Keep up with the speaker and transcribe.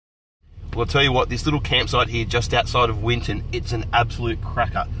Well, I'll tell you what, this little campsite here just outside of Winton, it's an absolute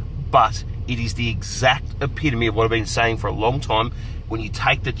cracker, but it is the exact epitome of what I've been saying for a long time. When you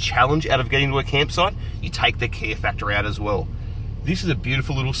take the challenge out of getting to a campsite, you take the care factor out as well. This is a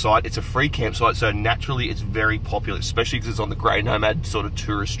beautiful little site. It's a free campsite, so naturally it's very popular, especially because it's on the Grey Nomad sort of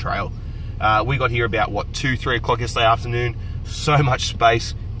tourist trail. We got here about, what, 2, 3 o'clock yesterday afternoon. So much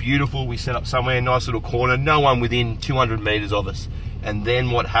space, beautiful. We set up somewhere, nice little corner, no one within 200 meters of us. And then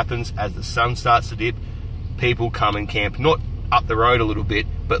what happens as the sun starts to dip, people come and camp, not up the road a little bit,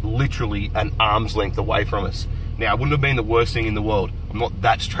 but literally an arm's length away from us. Now, it wouldn't have been the worst thing in the world. I'm not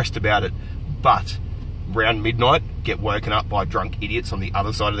that stressed about it, but around midnight, get woken up by drunk idiots on the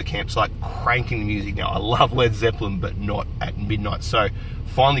other side of the campsite cranking the music. Now, I love Led Zeppelin, but not at midnight. So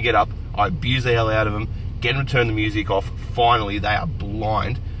finally get up, I abuse the hell out of them, get them to turn the music off. Finally, they are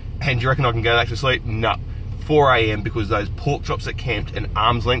blind. And do you reckon I can go back to sleep? No. 4 AM because those pork chops that camped an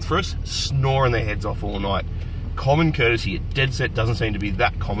arm's length for us, snoring their heads off all night. Common courtesy, dead set doesn't seem to be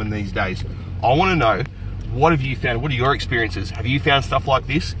that common these days. I want to know, what have you found? What are your experiences? Have you found stuff like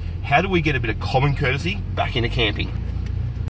this? How do we get a bit of common courtesy back into camping?